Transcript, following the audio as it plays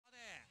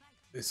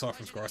They saw it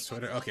from Scrott's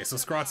Twitter. Okay, so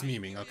Scrott's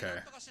memeing. Okay.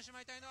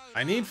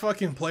 I need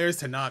fucking players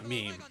to not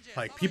meme.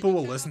 Like, people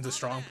will listen to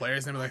strong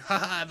players and be like,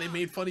 haha, they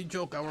made funny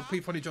joke. I'll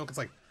repeat funny joke. It's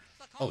like,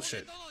 oh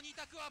shit.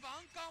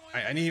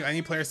 I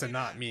need players to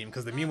not meme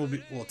because the meme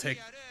will take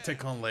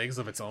on legs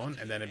of its own,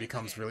 and then it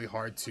becomes really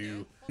hard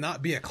to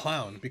not be a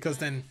clown because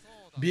then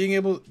being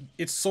able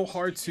it's so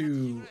hard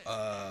to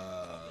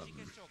I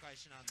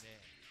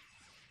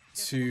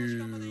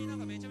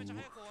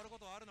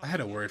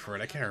had a word for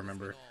it. I can't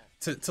remember.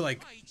 To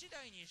like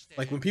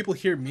when people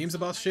hear memes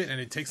about shit and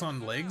it takes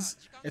on legs,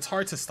 it's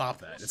hard to stop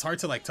that. It's hard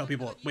to like tell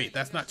people, wait,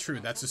 that's not true.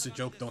 That's just a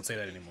joke. Don't say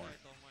that anymore.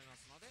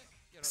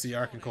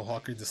 CR can call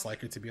Hawker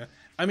disliker to be on.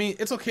 I mean,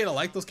 it's okay to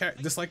like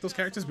dislike those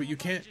characters, but you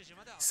can't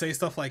say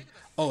stuff like,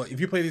 "Oh, if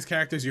you play these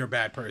characters, you're a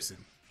bad person,"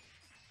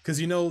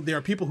 because you know there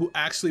are people who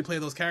actually play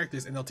those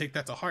characters and they'll take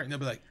that to heart and they'll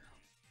be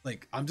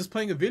like, I'm just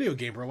playing a video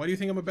game, bro. Why do you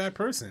think I'm a bad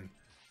person?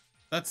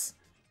 That's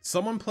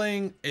someone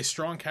playing a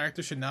strong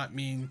character should not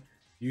mean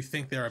you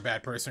think they're a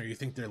bad person or you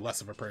think they're less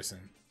of a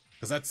person,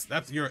 because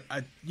that's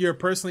you're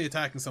personally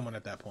attacking someone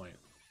at that point.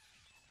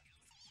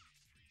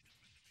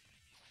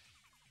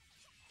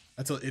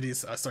 Until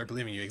idiots start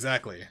believing you.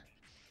 Exactly.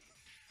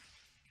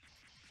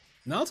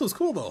 Naruto's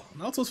cool though.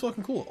 Naruto's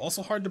fucking cool.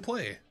 Also hard to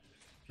play.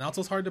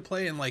 Naruto's hard to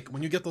play, and like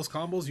when you get those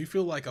combos, you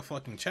feel like a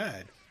fucking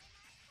Chad.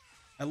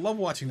 I love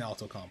watching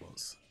Naruto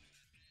combos.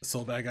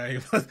 So bad guy,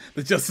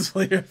 the Justice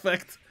Player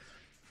effect.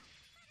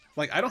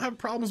 Like, I don't have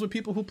problems with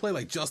people who play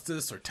like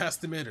Justice or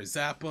Testament or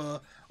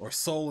Zappa or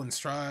Soul and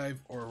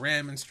Strive or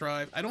Ram and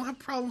Strive. I don't have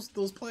problems with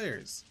those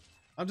players.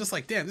 I'm just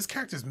like, damn, this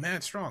character's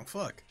mad strong.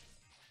 Fuck.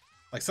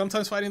 Like,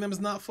 sometimes fighting them is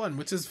not fun,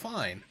 which is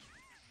fine.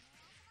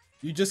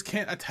 You just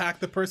can't attack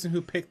the person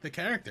who picked the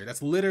character.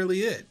 That's literally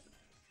it.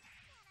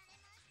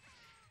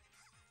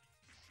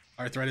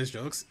 Arthritis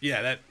jokes?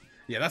 Yeah,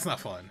 that's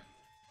not fun.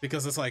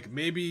 Because it's like,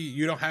 maybe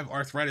you don't have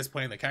arthritis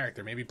playing the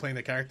character. Maybe playing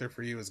the character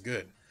for you is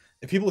good.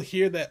 If people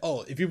hear that,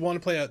 oh, if you want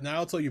to play a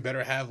Naruto, you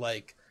better have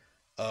like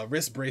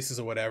wrist braces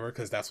or whatever,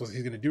 because that's what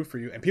he's going to do for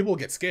you. And people will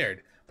get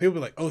scared. People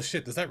will be like, oh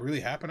shit, does that really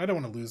happen? I don't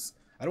want to lose.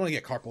 I don't want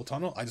to get carpal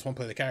tunnel. I just want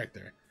to play the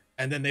character.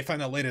 And then they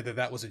find out later that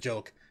that was a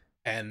joke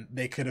and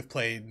they could have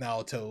played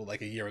Naruto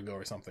like a year ago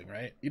or something,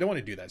 right? You don't want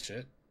to do that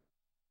shit.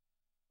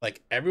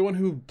 Like, everyone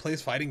who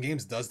plays fighting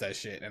games does that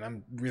shit, and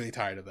I'm really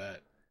tired of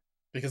that.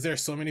 Because there are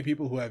so many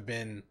people who have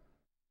been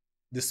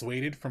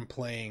dissuaded from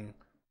playing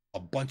a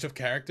bunch of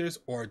characters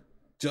or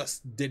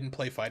just didn't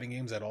play fighting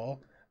games at all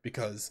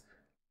because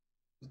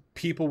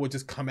people would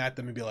just come at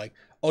them and be like,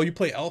 oh, you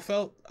play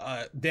Elfelt?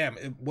 Damn,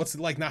 what's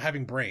it like not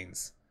having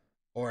brains?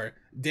 Or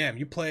damn,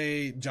 you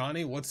play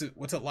Johnny? What's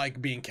it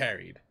like being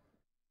carried?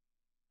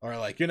 Or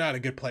like, you're not a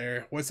good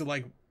player. What's it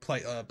like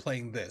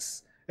playing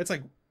this? It's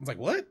like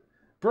what?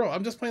 Bro,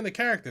 I'm just playing the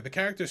character. The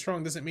character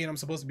strong doesn't mean I'm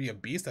supposed to be a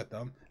beast at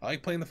them. I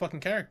like playing the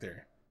fucking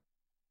character.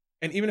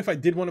 And even if I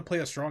did want to play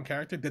a strong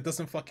character, that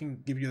doesn't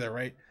fucking give you the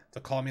right to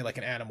call me like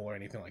an animal or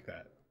anything like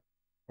that.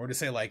 Or to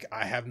say like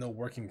I have no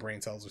working brain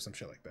cells or some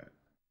shit like that.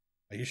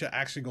 Like, you should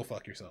actually go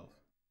fuck yourself.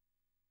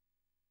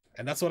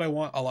 And that's what I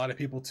want a lot of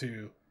people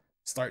to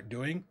start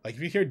doing. Like,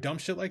 if you hear dumb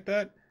shit like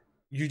that,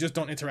 you just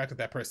don't interact with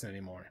that person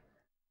anymore.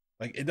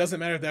 Like, it doesn't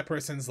matter if that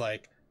person's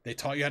like, they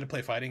taught you how to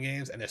play fighting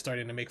games and they're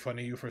starting to make fun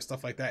of you for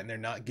stuff like that and they're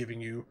not giving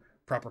you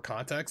proper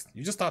context.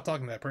 You just stop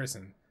talking to that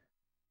person.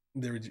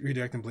 They're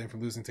redirecting blame for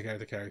losing to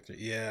character.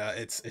 Yeah,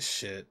 it's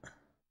shit.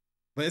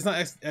 But it's not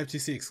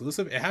FGC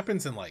exclusive. It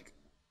happens in like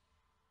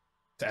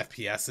to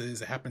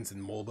FPSs. It happens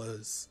in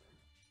MOBAs.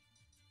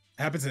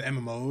 It happens in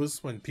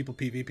MMOs when people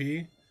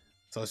PvP.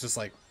 So it's just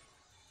like,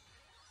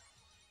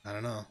 I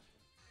don't know.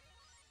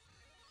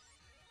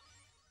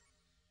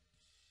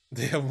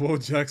 They have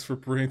Wojaks for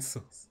brain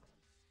cells.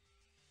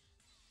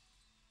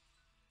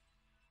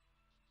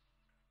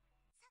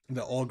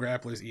 That all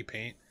grapplers eat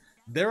paint.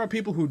 There are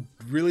people who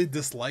really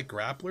dislike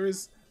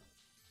grapplers,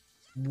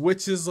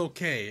 which is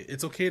okay.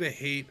 It's okay to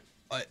hate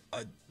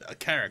a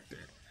character.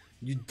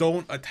 You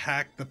don't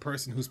attack the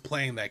person who's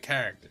playing that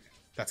character.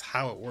 That's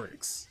how it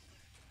works.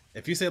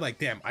 If you say like,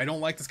 damn, I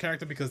don't like this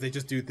character because they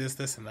just do this,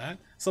 this, and that,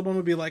 someone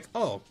would be like,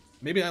 oh,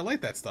 maybe I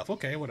like that stuff.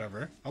 Okay,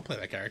 whatever. I'll play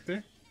that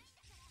character.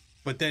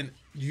 But then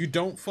you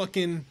don't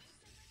fucking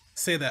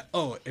say that,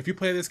 oh, if you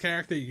play this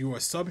character, you are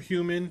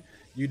subhuman,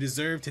 you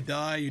deserve to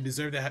die, you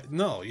deserve to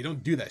no, you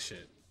don't do that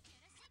shit.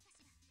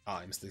 Ah,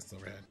 I mistakes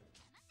overhead.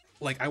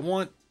 Like, I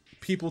want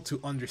people to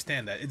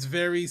understand that. It's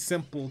very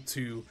simple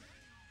to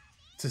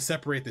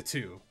separate the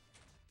two.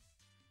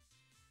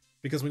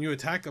 Because when you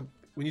attack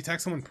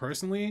someone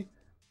personally,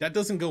 that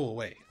doesn't go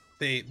away.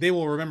 They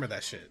will remember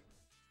that shit.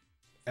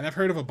 And I've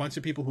heard of a bunch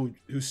of people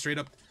who straight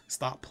up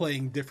stopped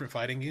playing different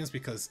fighting games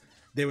because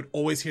they would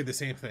always hear the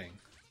same thing.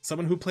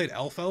 Someone who played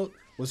Elfelt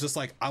was just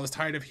like, I was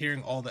tired of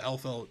hearing all the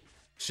Elfelt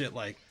shit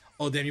like,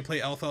 oh damn, you play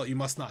Elfelt, you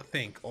must not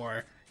think,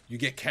 or you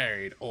get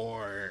carried,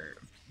 or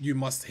you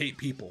must hate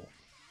people.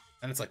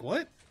 And it's like,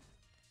 what?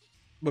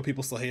 But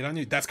people still hate on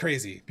you? That's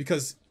crazy.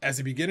 Because as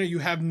a beginner, you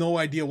have no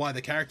idea why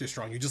the character's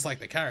strong. You just like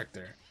the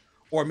character.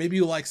 Or maybe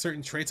you like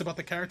certain traits about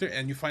the character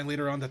and you find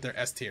later on that they're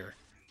S tier.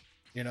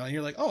 you know, and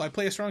you're like, oh, I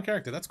play a strong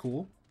character, that's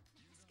cool.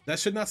 That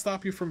should not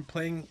stop you from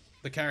playing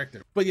the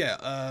character. But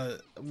yeah,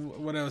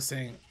 what I was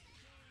saying,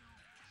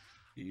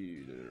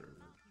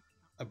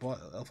 I bought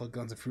Alpha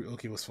Guns and Fruit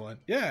Oki was fun.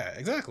 Yeah,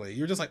 exactly.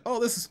 You're just like, oh,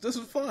 this is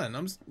fun.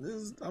 I'm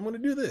gonna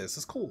do this.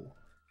 It's cool.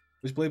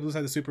 Which BlazBlue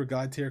had the super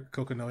god tier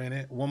Kokonoe in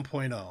it?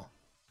 1.0.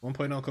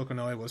 1.0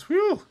 Kokonoe was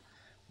whew.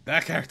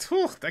 That character,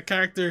 whew, that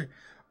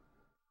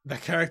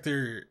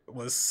character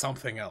was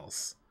something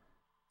else.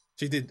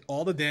 She did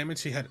all the damage.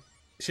 She had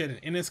an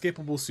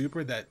inescapable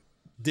super that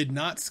did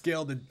not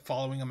scale the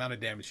following amount of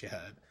damage she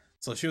had.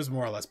 So she was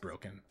more or less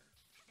broken.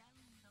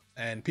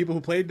 And people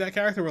who played that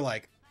character were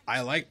like,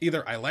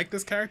 either I like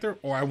this character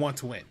or I want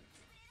to win.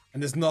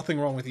 And there's nothing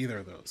wrong with either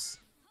of those.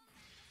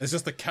 It's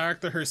just the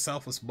character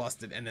herself was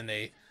busted, and then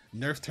they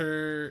nerfed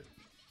her.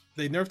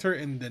 They nerfed her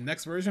in the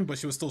next version, but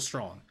she was still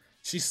strong.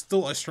 She's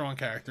still a strong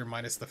character,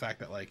 minus the fact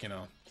that, like, you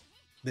know,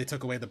 they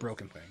took away the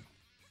broken thing,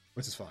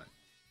 which is fine.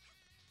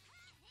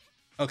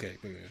 Okay,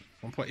 good.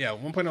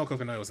 1.0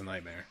 Kokonoe was a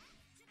nightmare.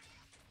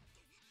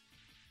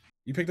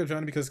 You picked up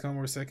Johnny because Kama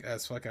were sick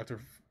as fuck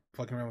after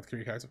fucking around with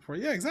Kiryu characters before.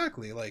 Yeah,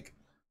 exactly. Like,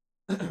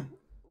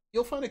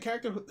 you'll find a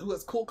character who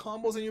has cool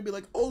combos, and you'll be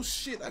like, oh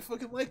shit, I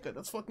fucking like that.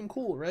 That's fucking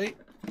cool, right?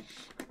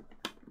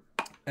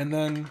 And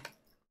then,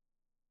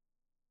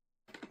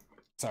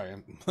 sorry,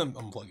 I'm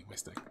unplugging my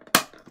stick.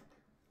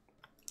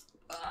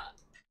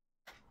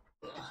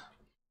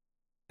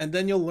 And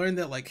then you'll learn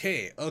that, like,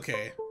 hey,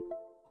 okay,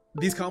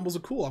 these combos are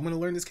cool. I'm gonna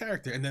learn this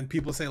character. And then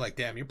people say, like,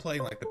 damn, you're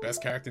playing like the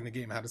best character in the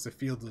game. How does it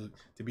feel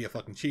to be a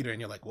fucking cheater? And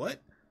you're like,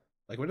 what?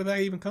 Like, where did that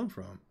even come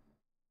from?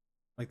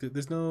 Like,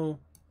 there's no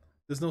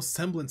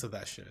semblance of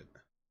that shit.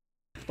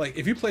 Like,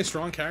 if you play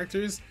strong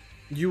characters,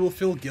 you will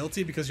feel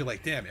guilty because you're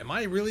like, damn, am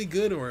I really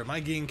good, or am I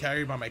getting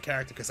carried by my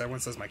character because everyone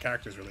says my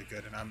character is really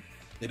good and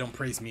they don't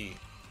praise me,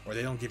 or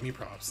they don't give me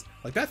props?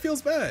 Like, that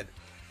feels bad,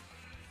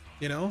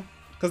 you know?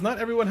 Because not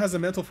everyone has the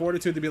mental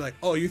fortitude to be like,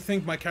 oh, you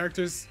think my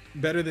character's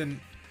better than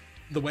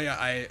the way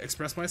I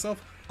express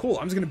myself? Cool,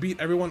 I'm just gonna beat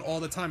everyone all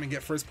the time and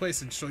get first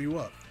place and show you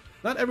up.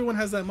 Not everyone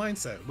has that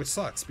mindset, which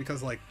sucks,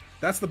 because, like,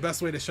 that's the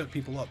best way to shut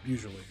people up,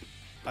 usually.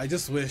 I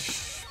just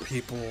wish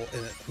people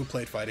who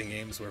played fighting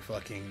games were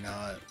fucking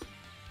not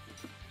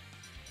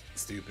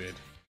stupid.